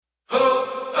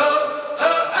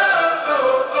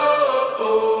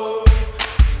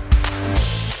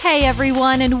Hey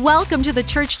everyone, and welcome to the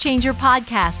Church Changer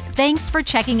podcast. Thanks for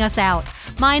checking us out.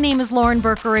 My name is Lauren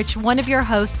Berkerich, one of your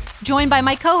hosts, joined by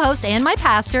my co-host and my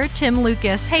pastor, Tim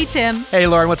Lucas. Hey, Tim. Hey,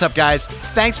 Lauren. What's up, guys?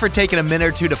 Thanks for taking a minute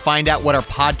or two to find out what our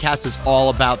podcast is all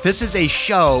about. This is a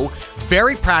show,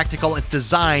 very practical. It's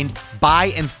designed by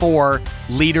and for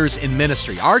leaders in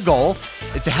ministry. Our goal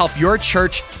is to help your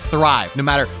church thrive. No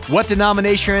matter what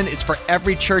denomination you're in, it's for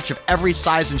every church of every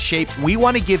size and shape. We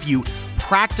want to give you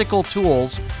practical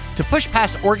tools to push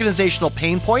past organizational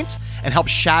pain points and help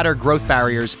shatter growth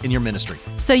barriers in your ministry.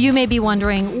 So you may be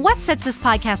wondering, what sets this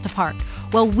podcast apart?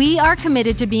 Well, we are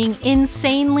committed to being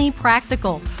insanely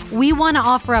practical. We want to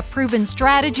offer up proven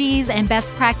strategies and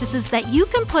best practices that you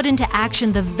can put into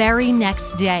action the very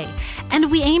next day.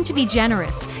 And we aim to be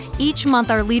generous. Each month,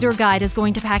 our leader guide is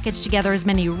going to package together as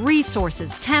many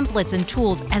resources, templates, and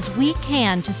tools as we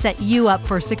can to set you up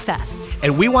for success.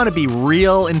 And we want to be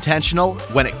real intentional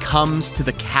when it comes to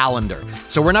the calendar.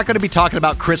 So we're not going to be talking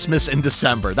about Christmas in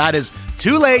December. That is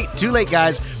too late,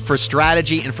 guys, for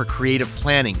strategy and for creative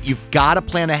planning. You've got to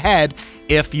plan ahead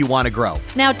if you want to grow.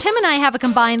 Now, Tim and I have a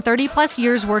combined 30 plus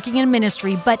years working in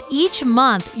ministry, but each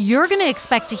month you're going to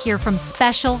expect to hear from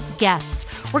special guests.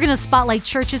 We're going to spotlight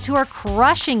churches who are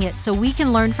crushing it so we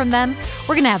can learn from them.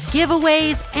 We're going to have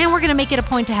giveaways, and we're going to make it a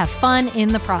point to have fun in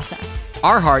the process.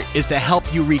 Our heart is to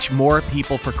help you reach more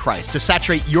people for Christ, to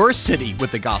saturate your city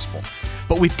with the gospel.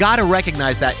 But we've got to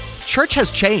recognize that church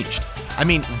has changed. I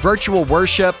mean, virtual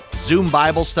worship, Zoom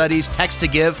Bible studies, text to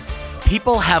give.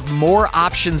 People have more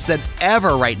options than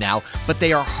ever right now, but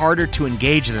they are harder to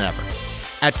engage than ever.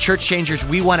 At Church Changers,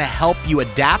 we want to help you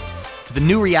adapt to the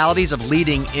new realities of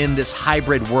leading in this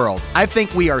hybrid world. I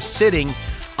think we are sitting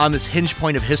on this hinge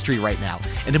point of history right now.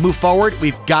 And to move forward,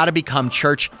 we've got to become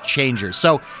church changers.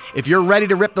 So if you're ready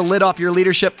to rip the lid off your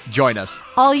leadership, join us.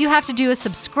 All you have to do is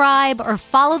subscribe or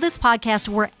follow this podcast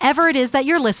wherever it is that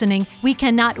you're listening. We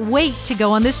cannot wait to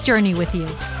go on this journey with you.